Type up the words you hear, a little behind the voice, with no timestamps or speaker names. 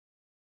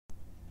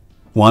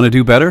Want to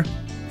do better?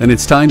 Then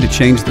it's time to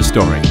change the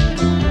story.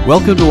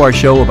 Welcome to our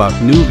show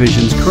about new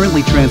visions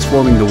currently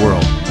transforming the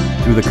world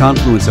through the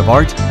confluence of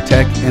art,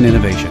 tech, and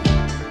innovation.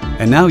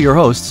 And now your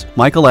hosts,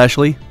 Michael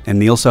Ashley and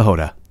Neil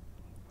Sahota.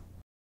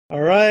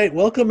 All right,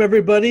 welcome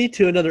everybody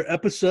to another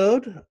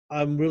episode.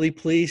 I'm really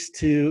pleased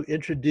to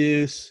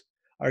introduce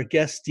our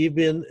guest,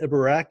 Stephen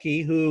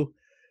Ibaraki, who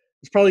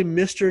is probably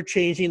Mr.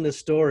 Changing the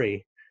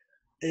Story.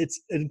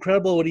 It's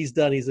incredible what he's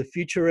done. He's a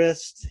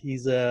futurist.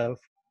 He's a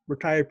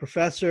retired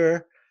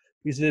professor.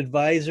 He's an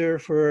advisor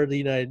for the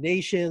United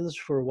Nations,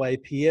 for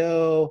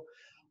YPO,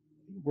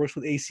 works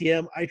with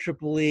ACM,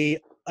 IEEE.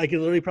 I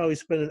could literally probably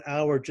spend an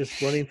hour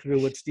just running through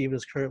what Steve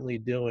is currently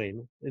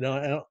doing. You know,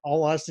 and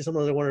all honesty,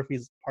 sometimes I wonder if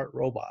he's part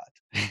robot.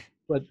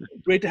 But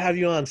great to have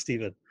you on,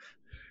 Stephen.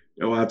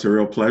 Well, it's a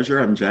real pleasure.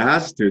 I'm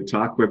jazzed to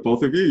talk with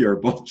both of you. You're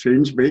both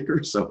change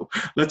makers, so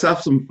let's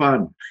have some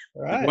fun.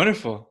 All right.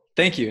 Wonderful.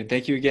 Thank you. And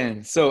thank you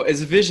again. So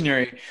as a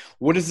visionary,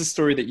 what is the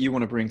story that you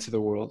want to bring to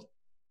the world?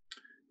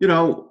 You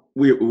know,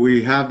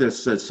 we have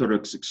this sort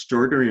of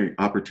extraordinary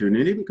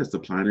opportunity because the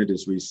planet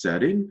is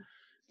resetting,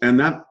 and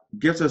that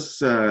gives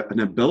us an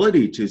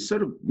ability to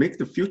sort of make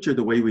the future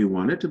the way we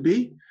want it to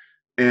be.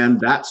 And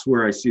that's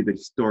where I see the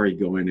story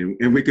going,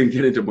 and we can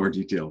get into more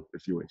detail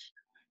if you wish.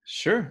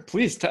 Sure.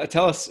 Please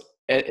tell us,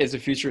 as a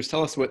futurist,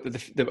 tell us what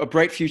a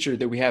bright future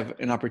that we have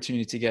an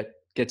opportunity to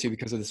get to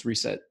because of this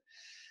reset.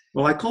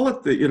 Well, I call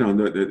it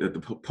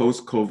the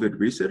post-COVID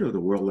reset, or the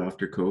world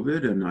after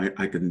COVID, and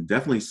I can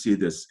definitely see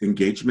this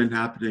engagement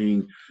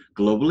happening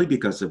globally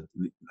because of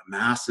the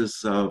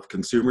masses of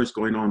consumers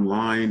going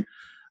online,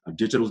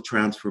 digital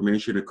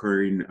transformation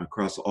occurring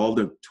across all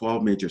the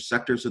 12 major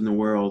sectors in the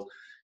world,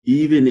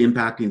 even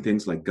impacting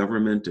things like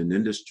government and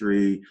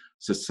industry,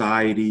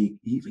 society,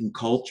 even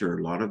culture.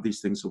 A lot of these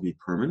things will be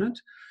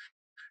permanent.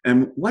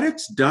 And what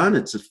it's done,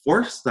 it's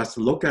forced us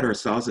to look at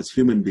ourselves as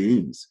human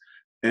beings.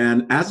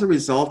 And as a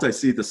result, I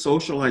see the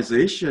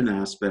socialization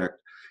aspect.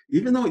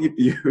 Even though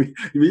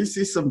you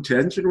see some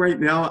tension right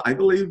now, I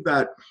believe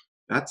that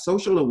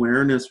social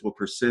awareness will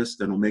persist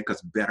and will make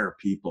us better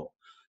people.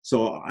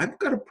 So I've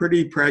got a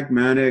pretty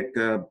pragmatic,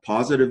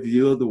 positive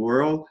view of the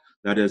world.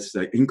 That is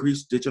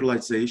increased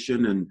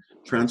digitalization and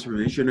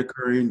transformation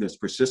occurring. There's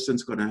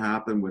persistence going to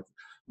happen with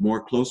more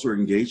closer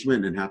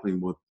engagement and happening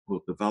with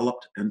both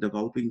developed and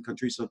developing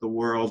countries of the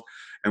world.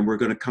 And we're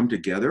going to come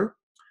together.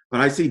 But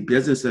I see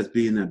business as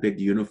being a big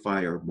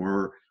unifier,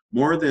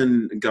 more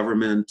than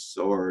governments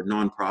or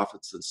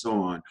nonprofits and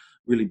so on.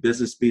 Really,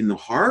 business being the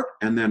heart,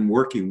 and then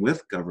working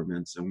with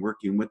governments and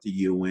working with the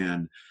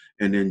UN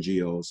and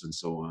NGOs and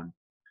so on.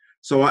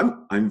 So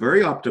I'm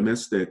very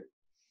optimistic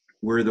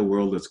where the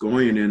world is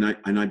going,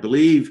 and I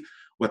believe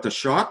what the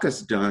shock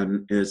has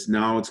done is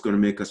now it's going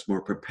to make us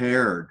more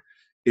prepared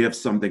if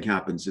something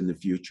happens in the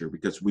future,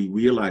 because we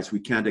realize we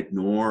can't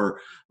ignore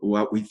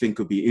what we think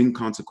could be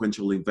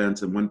inconsequential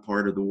events in one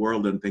part of the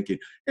world and thinking,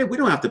 hey, we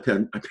don't have to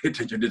pay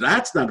attention to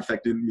that's not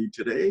affecting me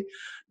today.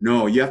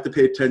 No, you have to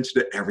pay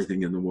attention to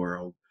everything in the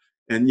world.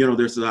 And, you know,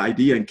 there's an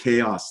idea in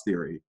chaos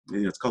theory,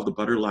 and it's called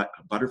the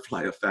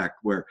butterfly effect,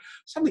 where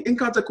something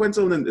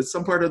inconsequential in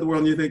some part of the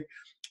world, and you think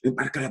it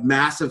might have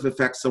massive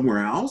effect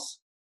somewhere else.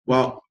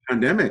 Well,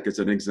 pandemic is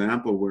an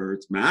example where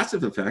it's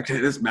massive effect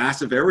and it's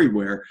massive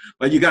everywhere,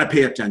 but you got to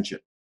pay attention.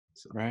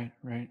 So. Right.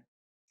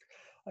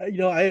 You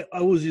know, I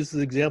always use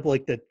this example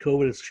like that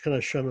COVID has kind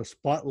of shone a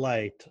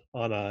spotlight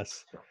on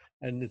us,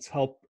 and it's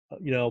helped,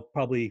 you know,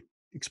 probably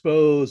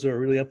expose or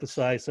really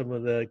emphasize some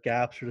of the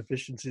gaps or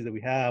deficiencies that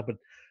we have. But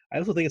I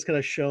also think it's kind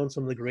of shown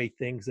some of the great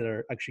things that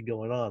are actually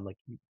going on. Like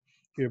you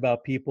hear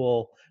about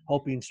people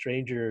helping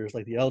strangers,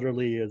 like the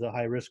elderly or the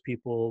high-risk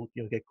people,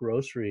 you know, get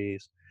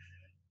groceries.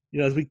 You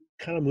know, as we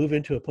kind of move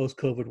into a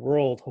post-COVID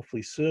world,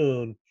 hopefully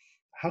soon,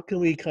 how can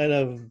we kind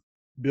of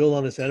build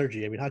on this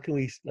energy? I mean, how can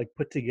we like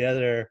put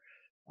together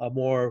a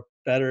more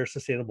better,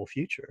 sustainable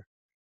future?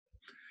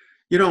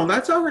 You know,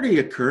 that's already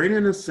occurring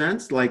in a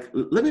sense. Like,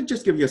 let me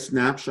just give you a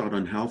snapshot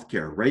on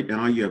healthcare. Right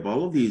now, you have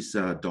all of these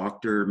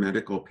doctor,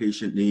 medical,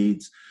 patient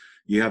needs.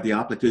 You have the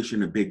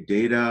application of big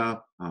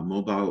data,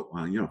 mobile,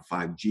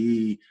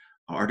 5G,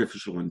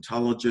 artificial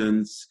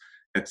intelligence,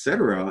 et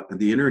cetera, and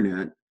the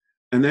internet.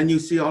 And then you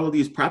see all of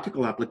these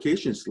practical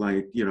applications,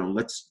 like, you know,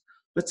 let's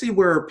see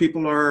where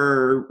people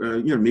are,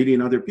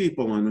 meeting other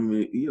people, and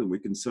we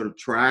can sort of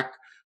track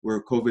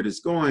where COVID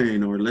is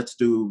going, or let's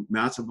do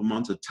massive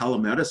amounts of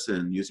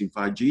telemedicine using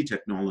 5G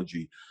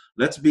technology.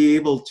 Let's be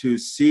able to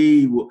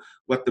see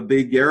what the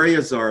big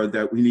areas are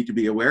that we need to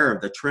be aware of,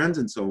 the trends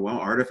and so on,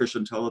 artificial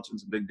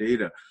intelligence and big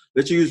data.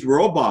 Let's use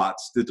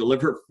robots to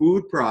deliver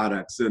food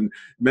products and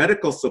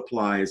medical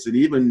supplies and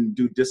even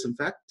do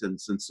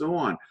disinfectants and so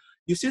on.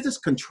 You see this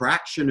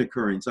contraction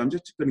occurring. So I'm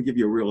just going to give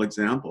you a real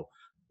example.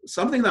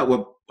 Something that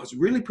was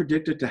really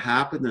predicted to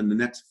happen in the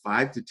next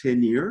 5 to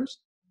 10 years,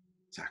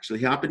 it's actually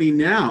happening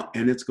now,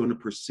 and it's going to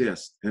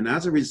persist. And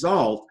as a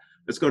result,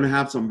 it's going to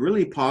have some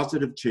really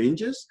positive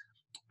changes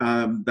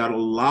that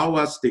allow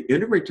us to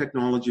integrate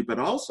technology, but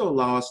also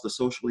allow us to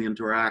socially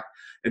interact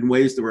in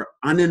ways that were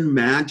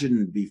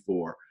unimagined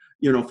before.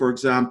 You know, for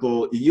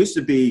example, it used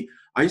to be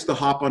I used to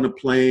hop on a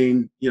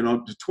plane,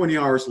 20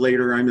 hours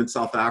later, I'm in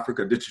South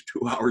Africa, did a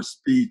 2-hour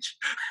speech.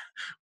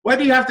 Why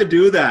do you have to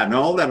do that? And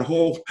all that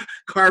whole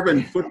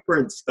carbon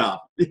footprint stuff.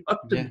 You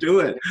have to do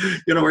it.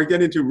 We're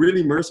getting into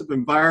really immersive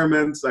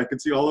environments. I can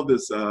see all of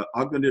this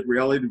augmented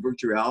reality and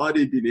virtual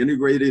reality being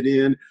integrated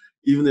in.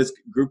 Even this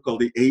group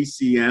called the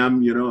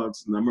ACM,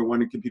 it's number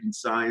one in computing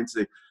science.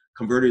 They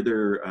converted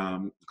their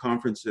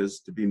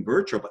conferences to being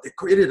virtual, but they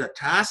created a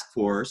task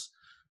force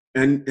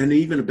and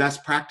even a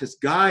best practice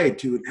guide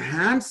to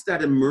enhance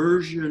that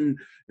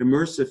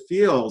immersive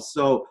feel.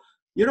 So,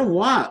 you know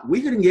what?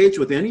 We can engage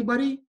with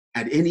anybody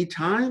at any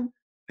time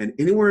and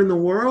anywhere in the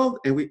world,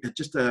 and we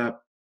just a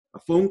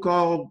phone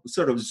call,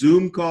 sort of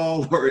Zoom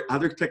call or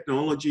other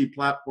technology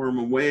platform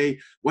away.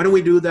 Why don't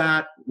we do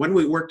that? Why don't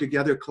we work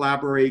together,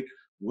 collaborate,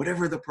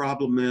 whatever the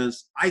problem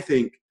is? I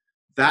think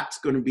that's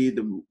going to be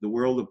the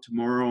world of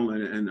tomorrow,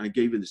 and I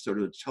gave you the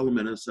sort of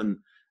telemedicine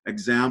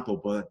example,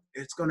 but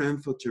it's going to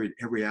infiltrate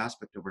every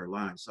aspect of our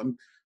lives.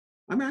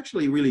 I'm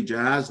actually really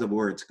jazzed of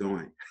where it's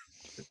going.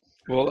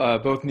 Well,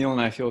 both Neil and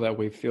I feel that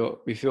we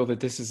feel that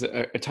this is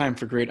a time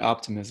for great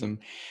optimism.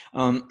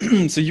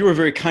 So you were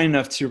very kind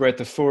enough to write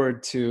the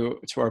foreword to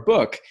our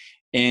book,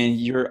 and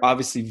you're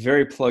obviously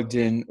very plugged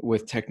in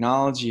with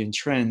technology and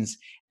trends.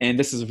 And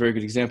this is a very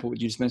good example of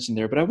what you just mentioned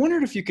there. But I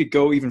wondered if you could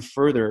go even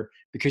further,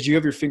 because you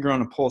have your finger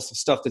on a pulse of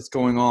stuff that's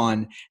going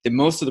on that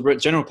most of the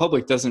general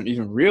public doesn't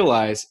even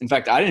realize. In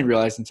fact, I didn't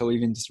realize until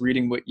even just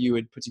reading what you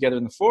had put together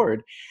in the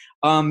foreword.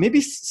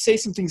 Maybe say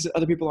some things that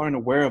other people aren't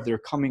aware of that are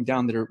coming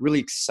down that are really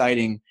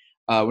exciting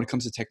when it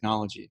comes to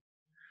technology.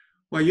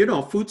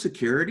 Well, food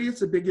security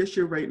is a big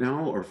issue right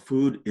now, or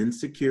food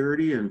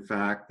insecurity. In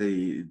fact,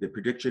 the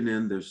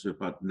prediction there's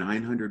about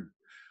 900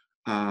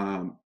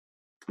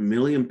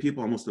 million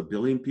people, almost 1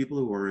 billion people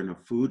who are in a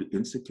food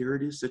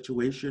insecurity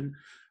situation.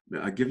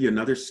 I'll give you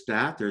another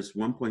stat. There's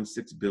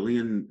 1.6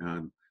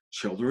 billion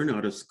children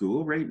out of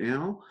school right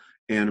now,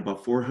 and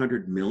about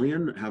 400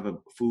 million have a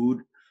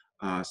food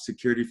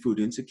insecurity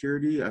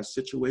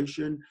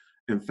situation.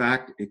 In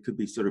fact, it could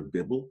be sort of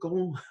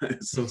biblical.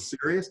 It's so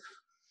serious.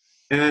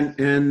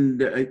 And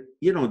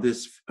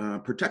this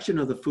protection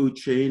of the food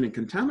chain and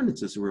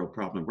contaminants is a real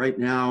problem. Right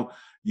now,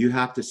 you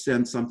have to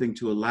send something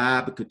to a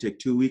lab. It could take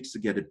 2 weeks to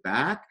get it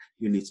back.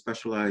 You need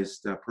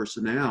specialized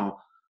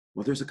personnel.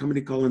 Well, there's a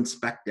company called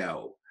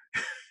Inspecto.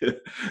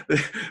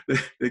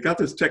 They got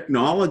this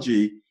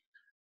technology,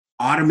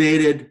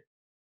 automated,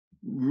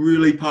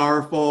 really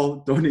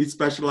powerful, don't need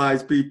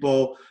specialized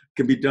people,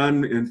 can be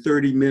done in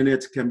 30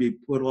 minutes, can be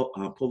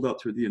pulled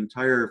out through the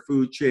entire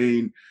food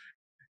chain,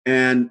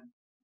 and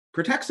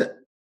protects it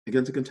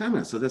against the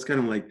contaminants. So that's kind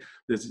of like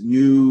this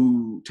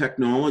new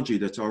technology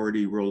that's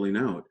already rolling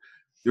out.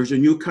 There's a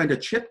new kind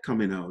of chip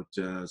coming out,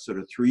 sort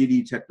of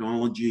 3D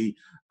technology.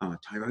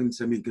 Taiwan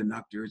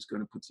Semiconductor is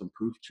going to put some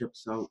proof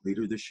chips out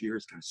later this year.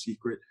 It's kind of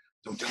secret.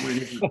 Don't tell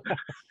anyone.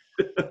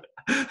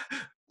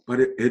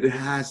 But it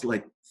has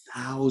like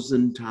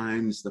 1,000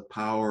 times the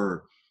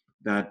power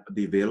that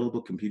the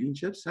available computing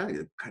chips have.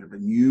 Kind of a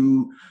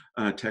new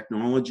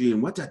technology.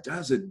 And what that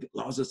does, it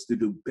allows us to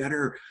do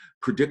better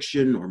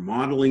prediction or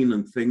modeling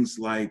and things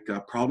like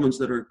problems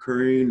that are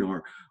occurring,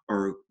 or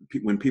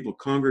when people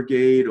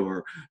congregate,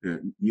 or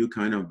new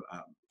kind of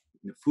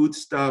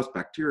foodstuffs,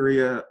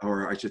 bacteria,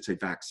 or I should say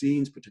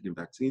vaccines, particularly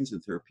vaccines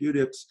and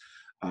therapeutics,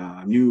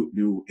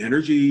 new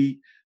energy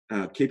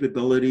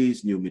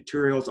capabilities, new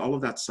materials. All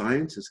of that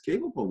science is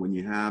capable when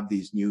you have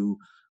these new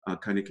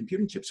kind of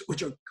computing chips,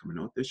 which are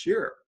coming out this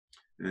year.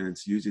 And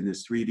it's using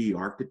this 3D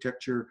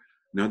architecture.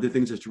 Now, the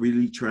things that's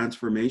really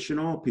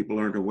transformational, people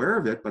aren't aware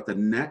of it, but the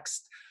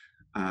next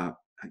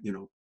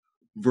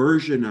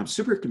version of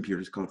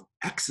supercomputers called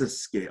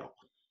exascale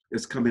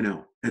is coming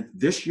out. And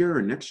this year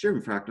and next year,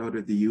 in fact, out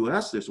of the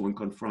US, there's one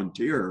called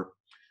Frontier.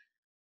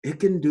 It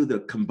can do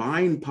the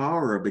combined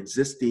power of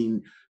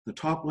the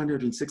top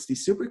 160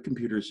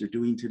 supercomputers are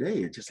doing today.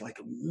 It's just like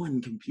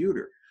one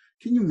computer.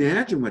 Can you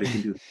imagine what it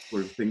can do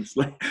for things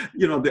like,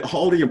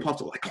 all the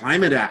impossible, like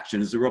climate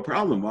action is a real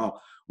problem.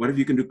 Well, what if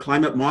you can do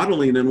climate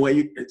modeling in a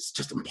way it's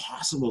just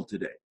impossible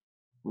today?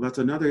 Well, that's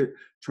another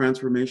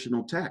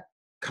transformational tech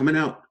coming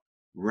out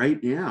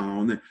right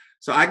now. And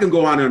so I can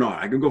go on and on.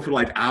 I can go for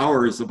like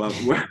hours about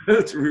what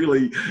it's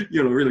really,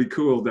 really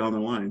cool down the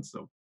line.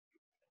 So.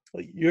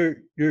 You're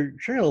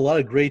sharing a lot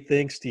of great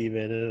things,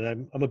 Stephen,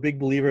 and I'm a big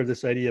believer of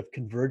this idea of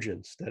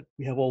convergence, that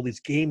we have all these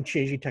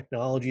game-changing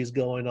technologies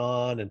going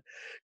on and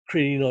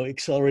creating,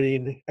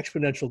 accelerating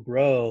exponential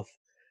growth.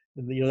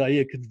 And the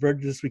idea of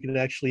convergence, we can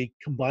actually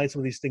combine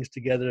some of these things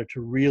together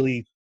to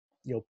really,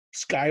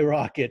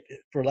 skyrocket,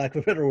 for lack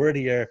of a better word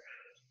here,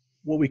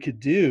 what we could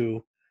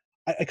do.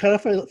 I kind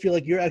of feel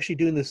like you're actually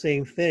doing the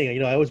same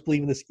thing. I always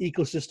believe in this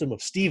ecosystem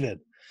of Stephen,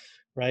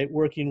 right?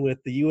 Working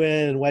with the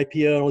UN and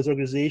YPO and all these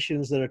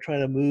organizations that are trying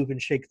to move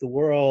and shake the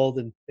world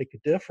and make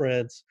a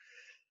difference.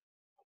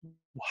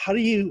 What are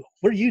you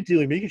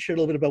doing? Maybe you can share a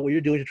little bit about what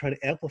you're doing to try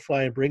to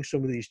amplify and bring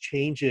some of these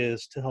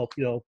changes to help,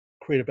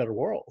 create a better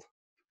world.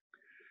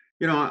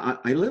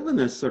 I live in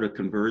this sort of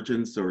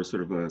convergence or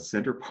sort of a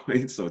center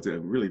point, so it's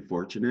really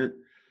fortunate.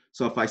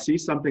 So if I see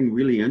something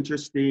really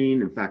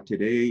interesting, in fact,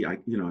 today, I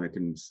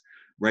can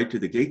write to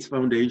the Gates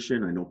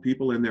Foundation. I know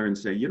people in there and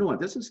say, you know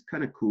what, this is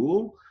kind of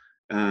cool.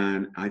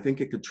 And I think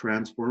it could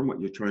transform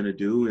what you're trying to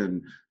do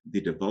in the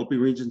developing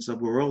regions of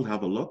the world.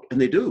 Have a look. And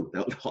they do.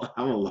 They'll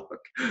have a look.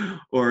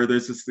 Or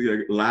there's this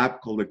lab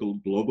called the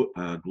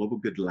Global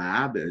Good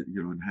Lab, and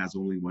it has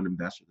only one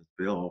investor, that's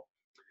Bill.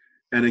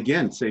 And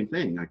again, same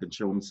thing. I can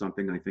show them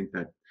something I think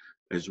that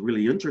is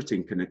really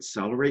interesting, can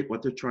accelerate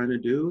what they're trying to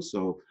do.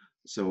 So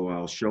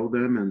I'll show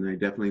them, and they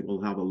definitely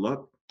will have a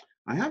look.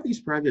 I have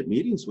these private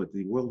meetings with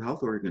the World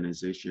Health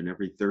Organization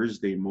every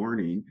Thursday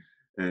morning,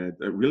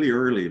 really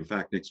early. In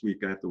fact, next week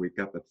I have to wake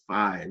up at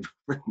 5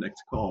 for the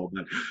next call.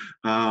 But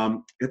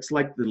it's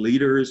like the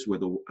leaders with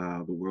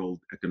the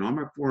World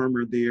Economic Forum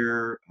are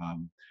there.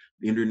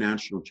 The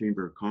International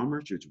Chamber of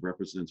Commerce, which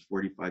represents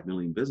 45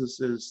 million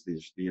businesses.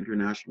 The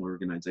International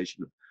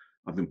Organization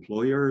of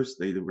Employers,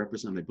 they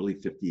represent, I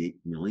believe, 58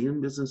 million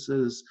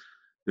businesses.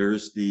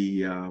 There's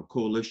the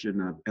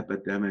Coalition of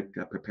Epidemic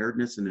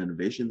Preparedness and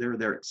Innovation there,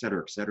 et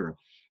cetera, et cetera.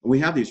 And we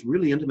have these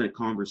really intimate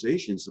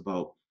conversations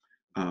about,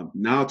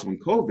 now it's on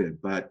COVID,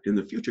 but in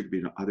the future it could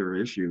be other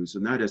issues.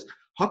 And that is,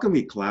 how can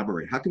we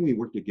collaborate? How can we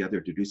work together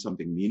to do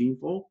something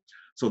meaningful?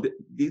 So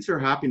these are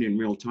happening in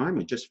real time.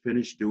 I just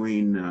finished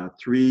doing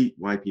 3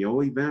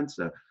 YPO events,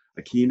 a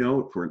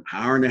keynote for an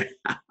hour and a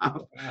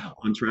half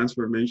on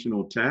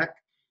transformational tech.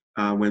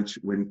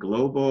 When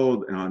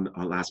Global on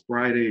last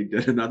Friday,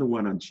 did another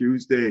one on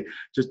Tuesday,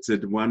 just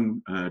did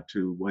one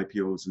to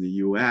YPOs in the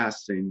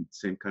US, same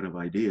kind of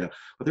idea.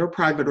 But they're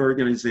private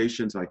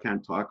organizations. I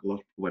can't talk a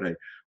lot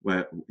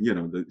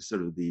the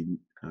sort of the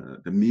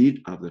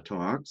meat of the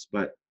talks,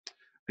 but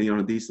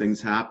these things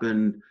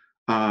happen.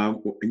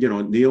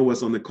 Neil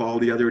was on the call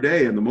the other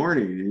day in the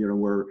morning.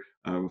 We're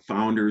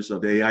founders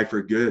of AI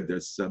for Good,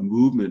 this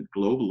movement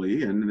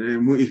globally,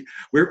 and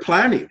we're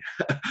planning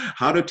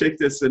how to take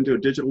this into a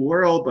digital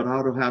world, but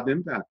how to have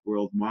impact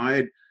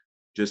worldwide.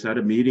 Just had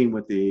a meeting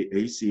with the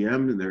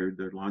ACM, and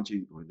they're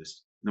launching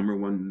this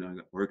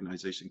 #1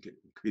 organization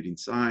creating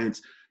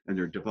science, and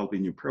they're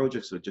developing new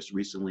projects. So just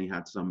recently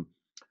had some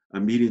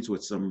meetings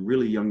with some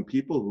really young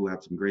people who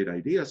have some great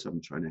ideas. So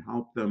I'm trying to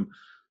help them.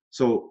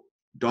 So ...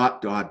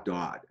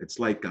 It's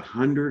like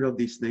 100 of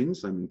these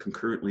things I'm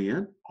concurrently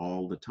in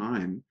all the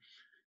time.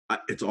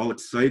 It's all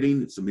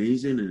exciting. It's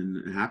amazing,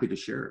 and happy to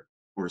share it,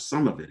 or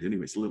some of it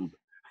anyways, a little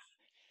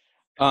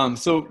bit.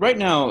 So right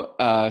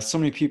now, so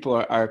many people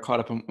are caught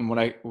up in what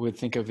I would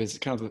think of as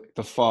kind of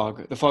the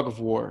fog of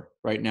war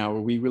right now,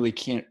 where we really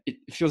can't, it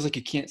feels like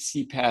you can't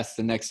see past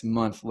the next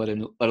month, let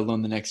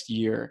alone the next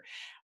year.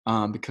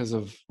 Because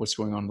of what's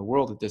going on in the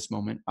world at this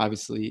moment.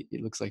 Obviously,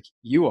 it looks like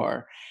you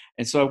are.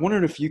 And so I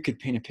wondered if you could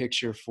paint a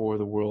picture for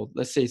the world.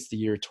 Let's say it's the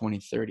year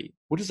 2030.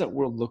 What does that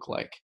world look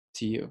like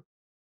to you?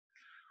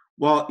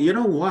 Well, you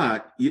know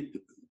what?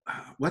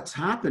 What's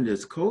happened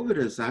is COVID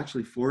has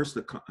actually forced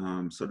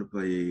sort of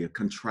a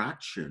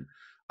contraction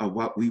of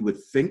what we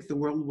would think the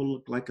world will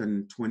look like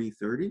in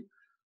 2030.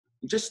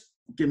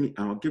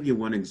 I'll give you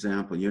one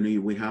example.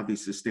 We have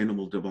these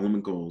sustainable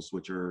development goals,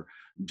 which are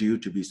due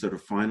to be sort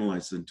of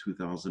finalized in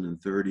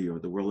 2030, or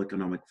the World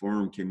Economic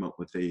Forum came up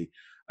with a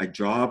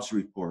jobs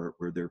report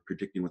where they're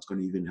predicting what's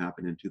going to even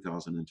happen in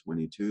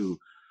 2022.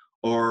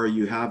 Or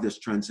you have this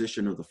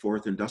transition of the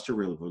 4th Industrial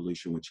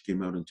Revolution, which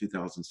came out in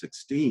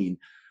 2016.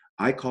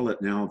 I call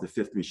it now the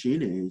 5th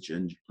machine age.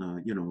 And,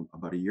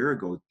 about a year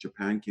ago,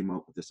 Japan came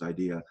out with this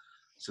idea,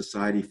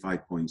 Society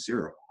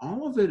 5.0.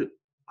 All of it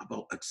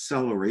about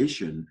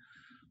acceleration.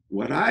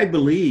 What I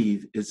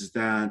believe is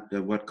that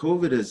what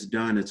COVID has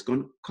done, it's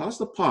going to cause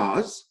the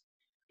pause,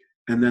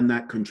 and then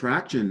that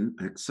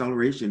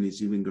acceleration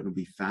is even going to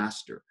be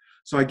faster.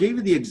 So I gave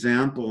you the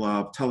example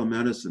of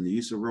telemedicine, the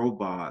use of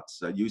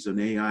robots, use of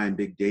AI and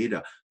big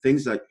data,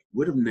 things that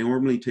would have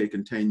normally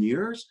taken 10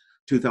 years,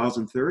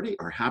 2030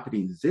 are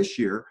happening this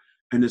year,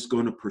 and it's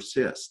going to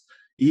persist.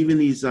 Even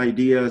these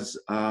ideas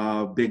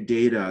of big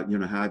data,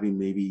 having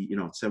maybe,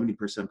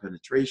 70%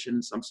 penetration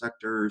in some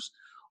sectors,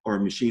 or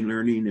machine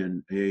learning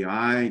and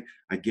AI,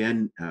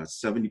 again,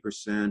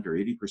 70% or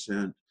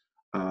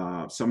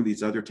 80%. Some of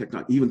these other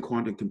technologies, even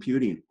quantum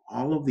computing,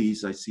 all of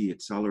these I see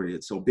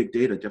accelerated. So big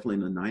data, definitely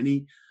in the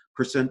 90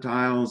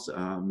 percentiles,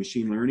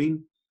 machine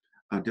learning,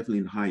 definitely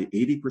in high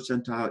 80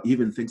 percentile,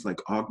 even things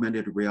like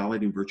augmented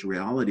reality and virtual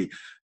reality.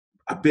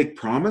 A big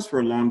promise for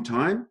a long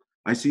time.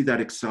 I see that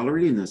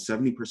accelerating in the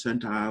 70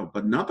 percentile,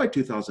 but not by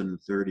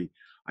 2030.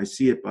 I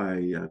see it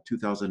by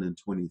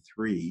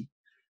 2023.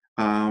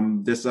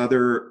 This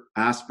other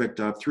aspect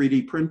of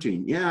 3D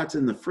printing, yeah, it's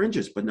in the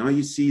fringes, but now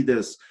you see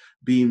this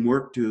being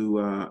worked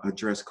to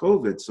address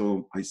COVID.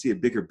 So I see a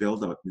bigger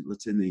buildup.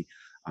 It's in the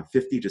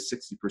 50 to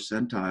 60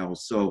 percentiles.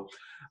 So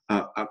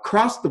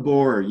across the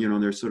board,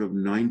 there's sort of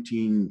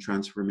 19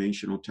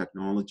 transformational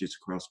technologies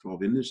across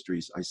 12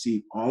 industries. I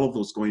see all of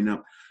those going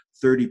up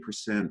 30%,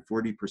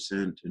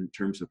 40% in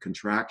terms of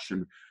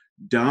contraction,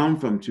 down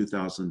from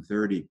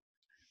 2030.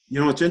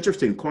 It's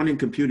interesting, quantum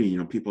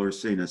computing, people are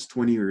saying that's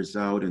 20 years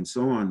out and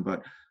so on,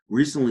 but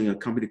recently a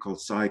company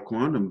called Psi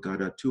Quantum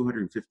got a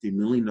 $250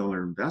 million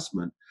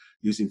investment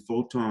using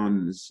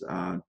photons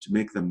to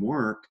make them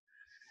work.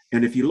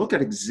 And if you look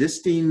at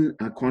existing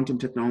quantum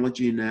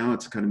technology now,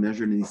 it's kind of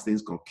measuring these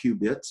things called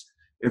qubits.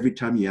 Every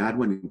time you add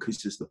one, it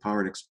increases the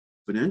power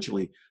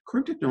exponentially.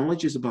 Current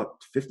technology is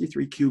about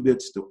 53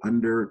 qubits to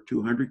under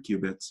 200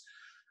 qubits.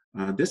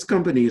 This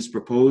company is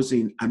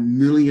proposing a 1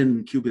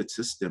 million qubit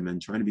system and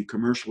trying to be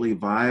commercially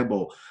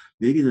viable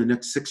maybe in the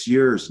next 6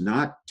 years,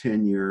 not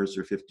 10 years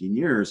or 15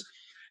 years.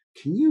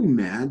 Can you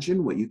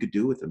imagine what you could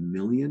do with a 1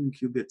 million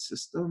qubit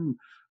system?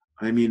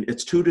 I mean,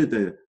 it's 2 to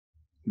the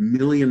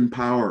million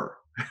power.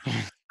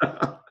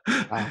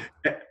 Wow.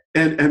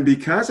 And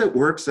because it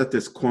works at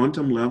this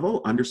quantum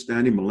level,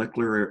 understanding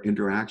molecular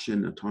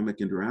interaction, atomic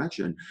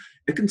interaction,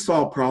 it can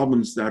solve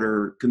problems that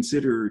are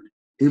considered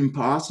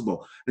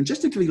impossible. And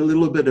just to give you a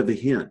little bit of a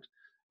hint,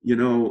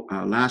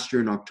 last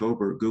year in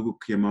October, Google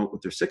came out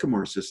with their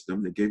Sycamore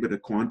system. They gave it a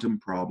quantum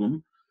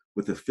problem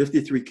with a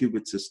 53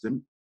 qubit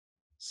system,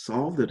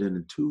 solved it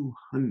in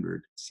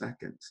 200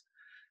 seconds.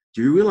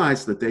 Do you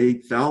realize that they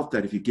felt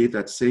that if you gave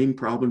that same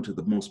problem to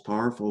the most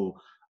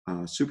powerful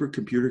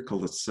supercomputer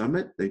called the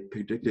Summit, they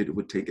predicted it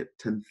would take it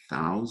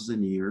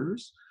 10,000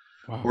 years?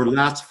 Wow. Or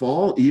last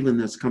fall, even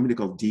this company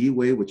called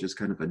D-Wave, which is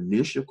kind of a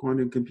niche of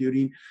quantum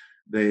computing,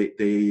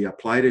 they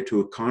applied it to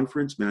a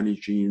conference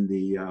managing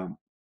the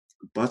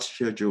bus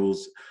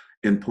schedules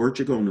in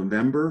Portugal in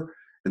November,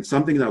 and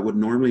something that would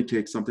normally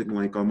take something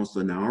like almost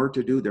an hour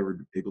to do, they were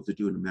able to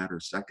do in a matter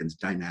of seconds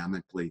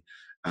dynamically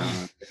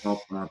to help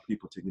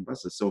people taking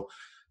buses.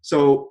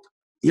 So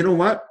you know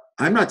what?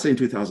 I'm not saying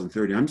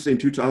 2030. I'm saying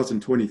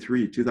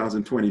 2023,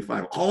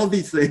 2025. All of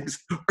these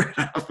things are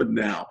happening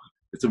now.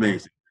 It's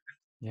amazing.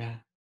 Yeah.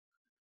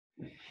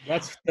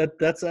 That's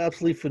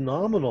absolutely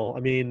phenomenal.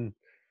 I mean,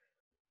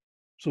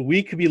 so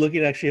we could be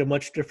looking at actually a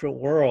much different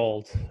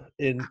world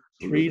in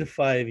 3 to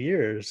 5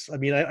 years. I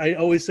mean, I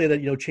always say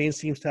that, change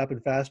seems to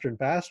happen faster and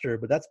faster,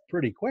 but that's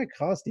pretty quick,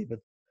 huh, Stephen?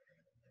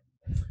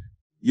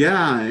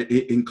 Yeah,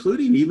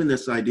 including even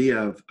this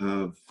idea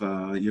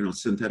of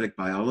synthetic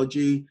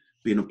biology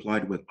being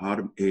applied with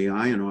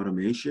AI and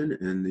automation,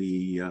 and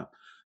the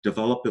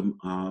development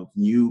of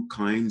new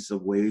kinds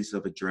of ways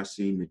of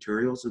addressing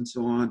materials and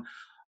so on,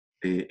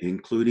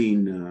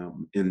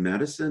 including in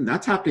medicine.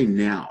 That's happening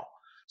now.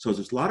 So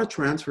there's a lot of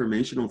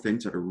transformational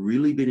things that are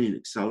really being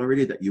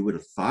accelerated that you would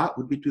have thought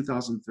would be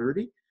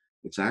 2030.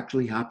 It's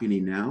actually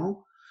happening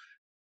now.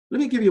 Let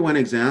me give you one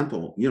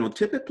example.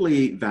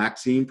 Typically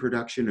vaccine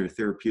production or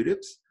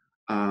therapeutics,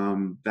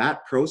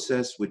 that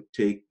process would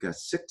take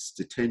 6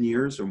 to 10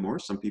 years or more.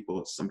 Some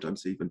people,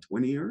 sometimes even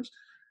 20 years.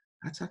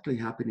 That's actually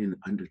happening in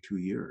under 2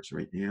 years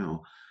right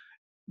now.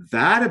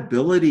 That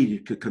ability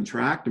to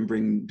contract and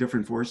bring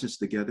different forces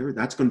together,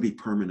 that's going to be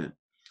permanent.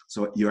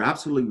 So you're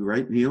absolutely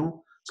right,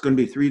 Neil. It's going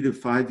to be 3 to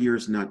 5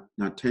 years, not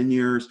 10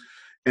 years.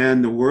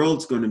 And the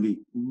world's going to be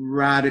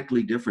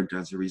radically different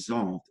as a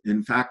result.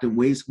 In fact, in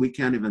ways we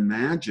can't even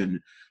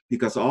imagine,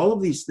 because all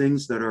of these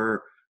things that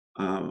are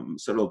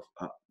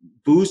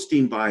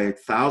boosting by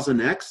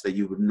 1,000x that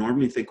you would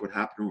normally think would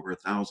happen over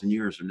 1,000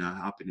 years are now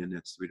happening in the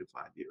next 3 to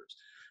 5 years.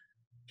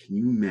 Can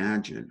you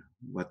imagine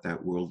what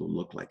that world will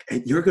look like?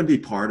 And you're going to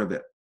be part of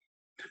it.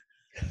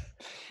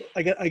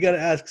 I got to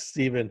ask,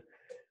 Stephen,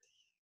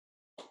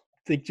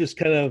 think just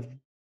kind of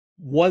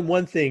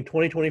one thing,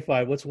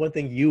 2025, what's one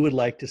thing you would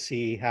like to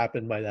see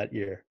happen by that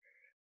year?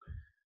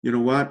 You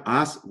know what?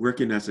 Us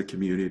working as a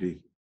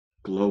community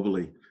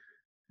globally,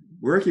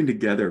 working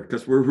together,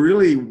 because we're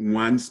really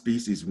one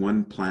species,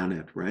 one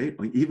planet, right?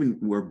 Like, even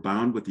we're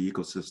bound with the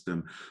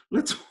ecosystem.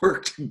 Let's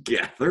work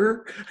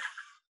together.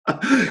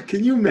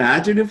 Can you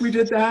imagine if we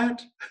did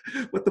that?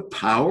 What the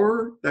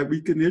power that we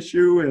can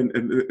issue and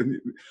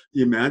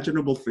the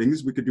imaginable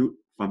things we could do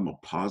from a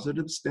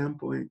positive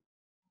standpoint?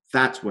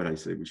 That's what I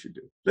say we should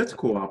do. Let's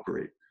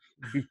cooperate.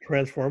 Be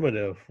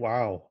transformative.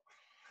 Wow.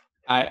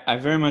 I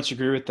very much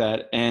agree with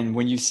that. And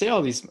when you say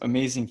all these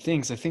amazing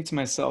things, I think to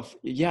myself,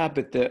 yeah,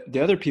 but the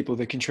other people,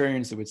 the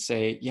contrarians that would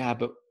say, yeah,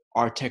 but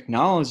our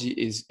technology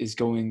is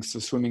going so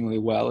swimmingly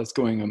well. It's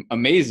going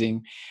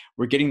amazing.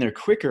 We're getting there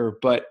quicker.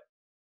 But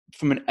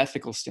from an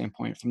ethical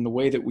standpoint, from the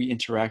way that we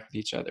interact with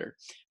each other,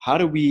 how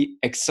do we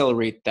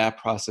accelerate that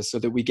process so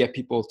that we get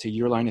people to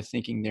your line of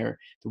thinking there,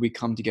 that we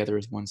come together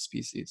as one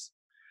species?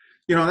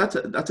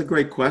 That's a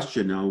great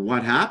question. Now,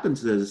 what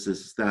happens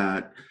is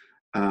that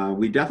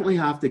we definitely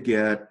have to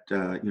get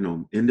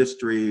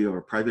industry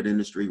or private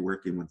industry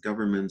working with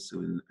governments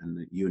and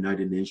the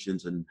United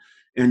Nations and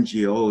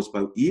NGOs,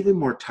 but even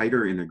more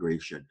tighter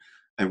integration,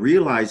 and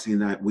realizing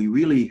that we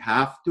really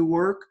have to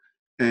work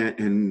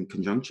in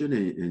conjunction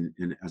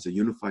and as a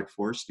unified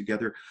force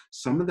together.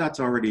 Some of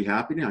that's already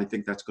happening. I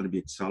think that's going to be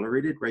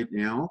accelerated right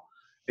now,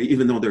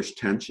 even though there's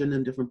tension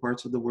in different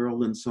parts of the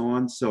world and so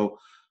on. So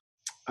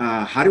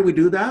how do we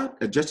do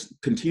that? Just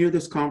continue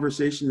this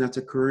conversation that's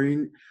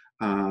occurring.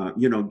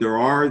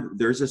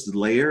 There's this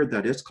layer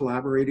that is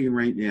collaborating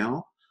right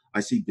now I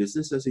see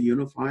business as a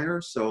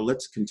unifier. So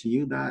let's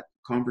continue that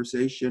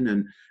conversation,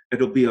 and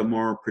it'll be a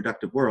more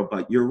productive world.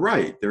 But you're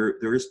right,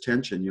 there is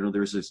tension.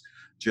 There's this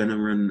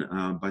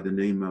gentleman by the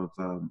name of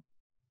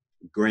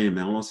Graham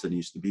Allison. He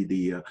used to be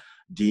the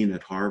dean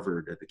at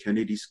Harvard at the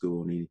Kennedy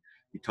School, and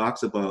he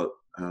talks about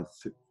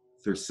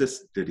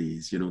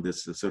Thucydides,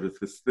 this sort of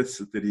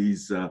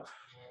Thucydides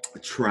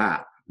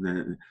trap.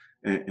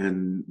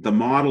 And the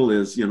model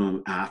is,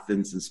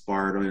 Athens and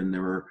Sparta, and they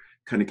were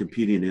kind of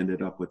competing and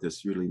ended up with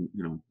this really,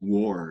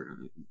 war.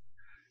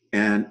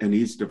 And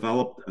he's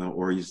developed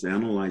or he's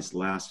analyzed the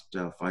last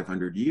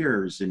 500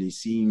 years, and he's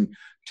seen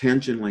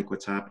tension like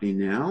what's happening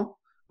now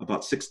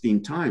about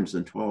 16 times,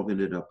 and 12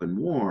 ended up in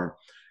war.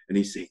 And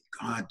he's saying,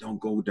 God, don't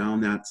go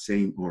down that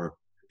same, or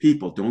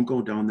people, don't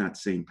go down that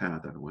same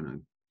path. I don't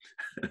want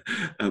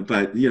to,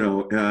 but,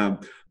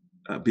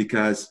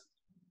 because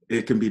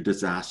it can be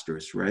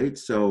disastrous, right?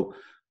 So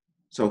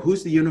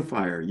who's the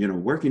unifier?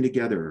 Working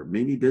together,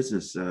 maybe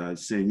business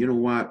saying, you know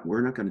what,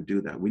 we're not going to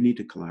do that. We need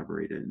to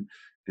collaborate.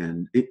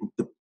 And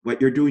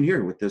what you're doing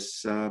here with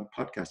this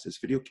podcast, this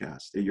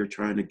videocast, you're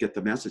trying to get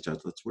the message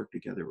out. Let's work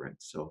together, right?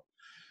 So,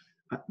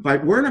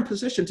 but we're in a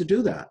position to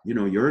do that.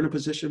 You're in a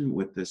position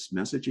with this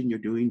messaging you're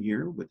doing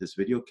here, with this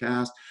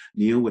videocast,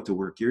 Neil, with the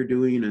work you're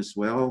doing as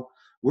well.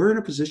 We're in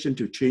a position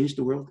to change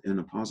the world in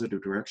a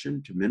positive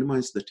direction, to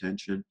minimize the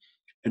tension,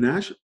 and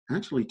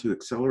actually to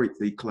accelerate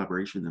the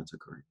collaboration that's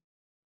occurring.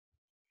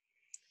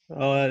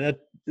 Oh,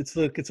 it's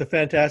a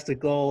fantastic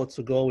goal. It's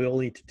a goal we all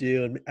need to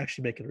do and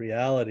actually make it a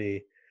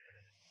reality.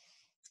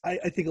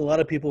 I think a lot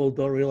of people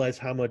don't realize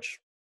how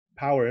much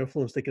power and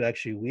influence they could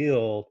actually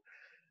wield.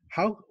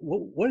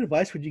 What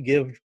advice would you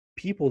give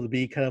people to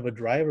be kind of a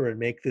driver and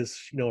make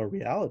this, a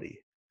reality?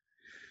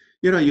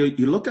 You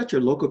look at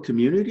your local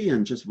community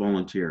and just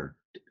volunteer,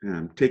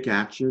 take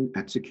action,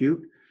 execute.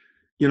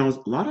 A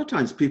lot of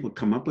times people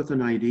come up with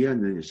an idea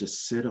and they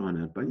just sit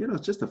on it, but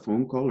it's just a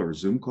phone call or a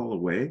Zoom call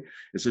away.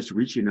 It's just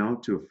reaching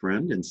out to a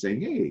friend and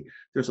saying, hey,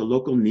 there's a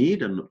local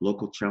need and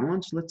local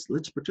challenge.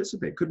 Let's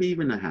participate. Could be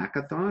even a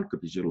hackathon,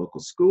 could be your local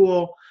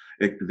school.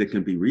 They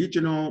can be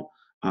regional,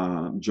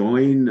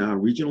 join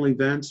regional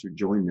events or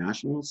join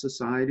national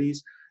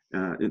societies.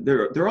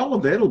 They're all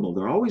available.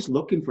 They're always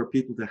looking for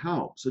people to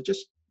help. So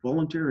just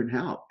volunteer and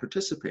help,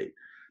 participate,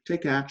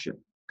 take action,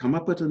 come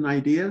up with an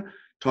idea.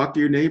 Talk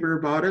to your neighbor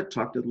about it.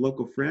 Talk to the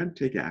local friend.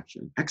 Take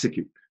action.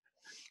 Execute.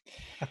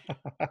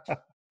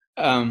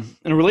 And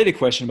a related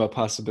question about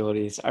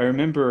possibilities. I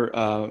remember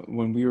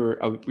when we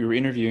were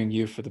interviewing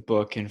you for the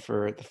book and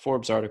for the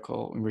Forbes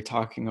article, we were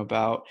talking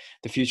about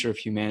the future of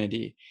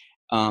humanity.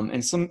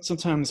 And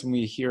sometimes when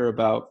we hear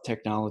about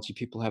technology,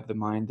 people have the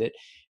mind that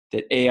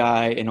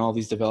AI and all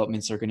these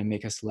developments are going to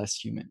make us less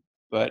human.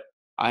 But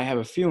I have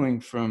a feeling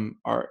from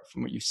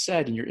what you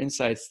said and your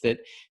insights that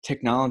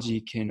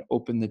technology can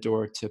open the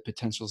door to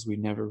potentials we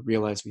never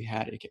realized we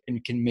had, and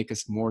it can make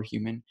us more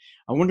human.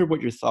 I wonder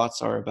what your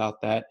thoughts are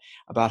about that,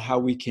 about how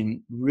we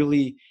can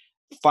really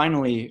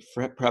finally,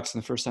 perhaps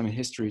in the first time in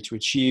history, to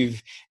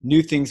achieve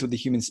new things with the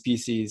human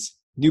species,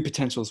 new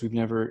potentials we've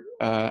never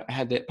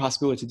had the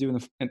possibility to do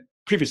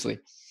previously.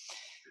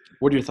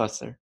 What are your thoughts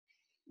there?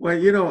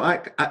 Well,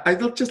 I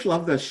just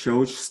love the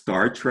show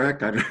Star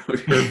Trek. I don't know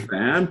if you're a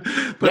fan,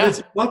 but Yeah.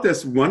 It's about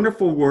this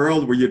wonderful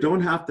world where you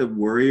don't have to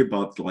worry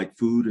about like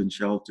food and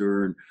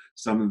shelter and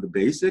some of the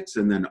basics,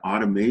 and then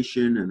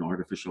automation and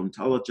artificial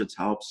intelligence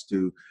helps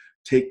to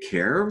take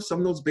care of some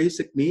of those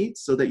basic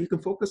needs so that you can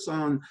focus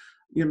on,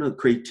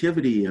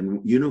 creativity and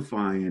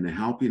unifying and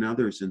helping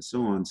others and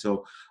so on.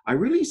 So I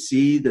really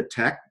see the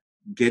tech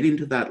getting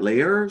to that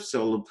layer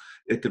so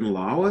it can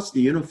allow us to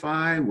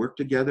unify, work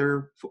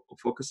together,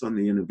 focus on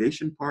the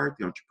innovation part,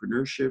 the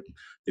entrepreneurship,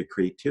 the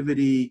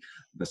creativity,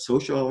 the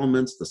social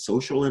elements, the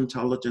social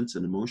intelligence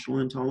and emotional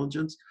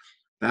intelligence.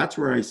 That's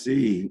where I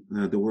see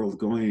the world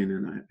going,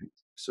 and I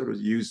sort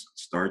of use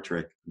Star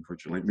Trek,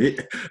 unfortunately,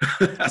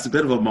 as a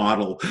bit of a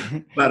model.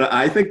 But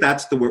I think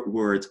that's the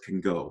where it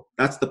can go.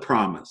 That's the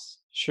promise.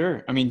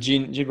 Sure. I mean,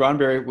 Gene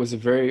Roddenberry was a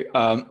very,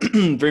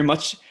 very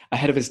much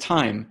ahead of his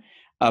time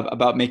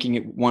about making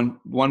it one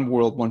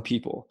world, one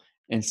people.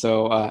 And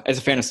so as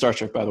a fan of Star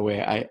Trek, by the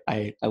way,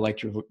 I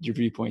like your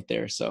viewpoint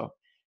there. So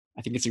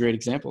I think it's a great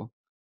example.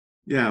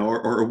 Yeah,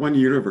 or one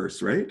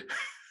universe, right?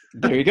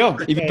 There you go.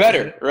 Even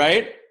better,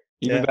 right?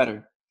 Even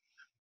better.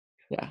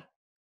 Yeah.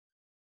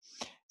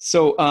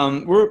 So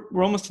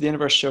we're almost to the end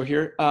of our show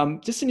here.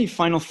 Just any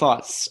final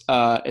thoughts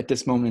at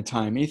this moment in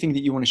time? Anything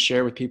that you want to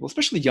share with people,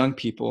 especially young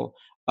people,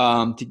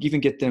 to even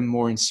get them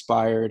more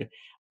inspired?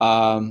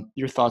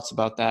 Your thoughts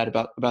about that,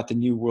 about the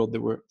new world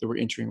that we're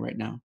entering right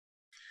now.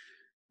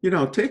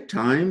 Take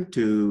time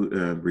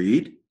to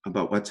read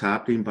about what's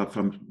happening, but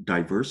from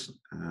diverse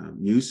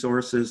news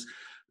sources.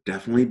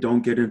 Definitely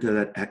don't get into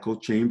that echo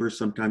chamber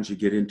sometimes you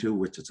get into,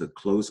 which is a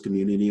closed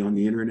community on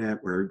the internet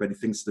where everybody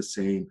thinks the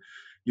same.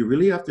 You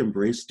really have to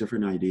embrace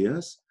different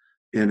ideas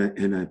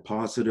in a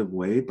positive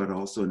way, but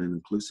also in an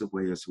inclusive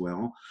way as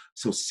well.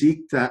 So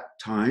seek that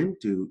time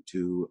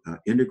to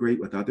integrate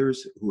with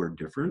others who are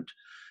different.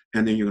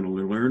 And then you're going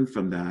to learn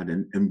from that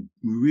and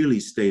really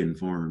stay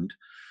informed.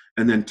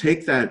 And then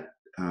take that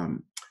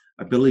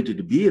ability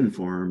to be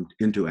informed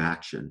into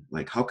action.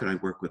 Like, how can I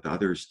work with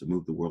others to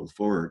move the world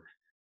forward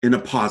in a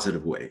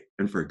positive way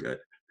and for good?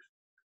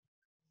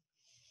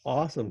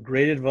 Awesome.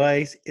 Great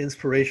advice,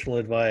 inspirational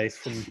advice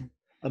from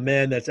a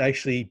man that's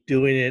actually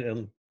doing it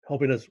and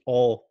helping us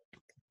all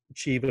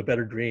achieve a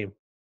better dream.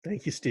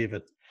 Thank you,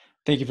 Stephen.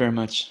 Thank you very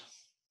much.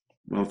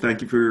 Well,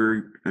 thank you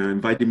for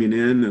inviting me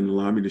in and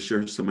allowing me to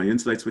share some of my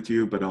insights with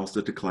you, but also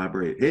to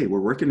collaborate. Hey,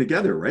 we're working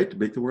together, right, to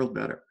make the world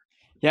better.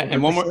 Yeah,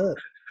 100%.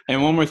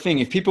 and one more thing.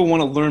 If people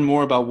want to learn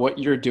more about what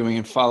you're doing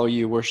and follow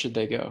you, where should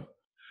they go?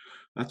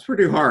 That's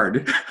pretty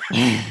hard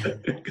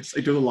because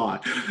I do a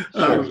lot.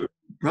 Sure.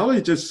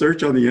 Probably just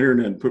search on the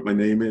internet and put my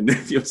name in.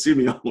 You'll see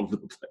me all over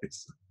the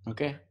place.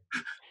 Okay.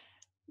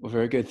 Well,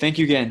 very good. Thank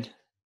you again.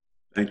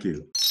 Thank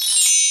you.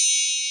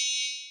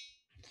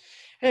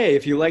 Hey,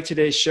 if you like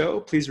today's show,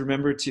 please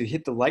remember to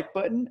hit the like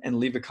button and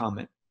leave a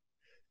comment.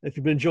 If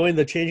you've been enjoying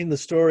the Changing the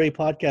Story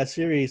podcast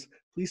series,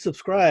 please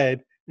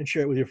subscribe and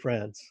share it with your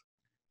friends.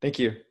 Thank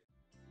you.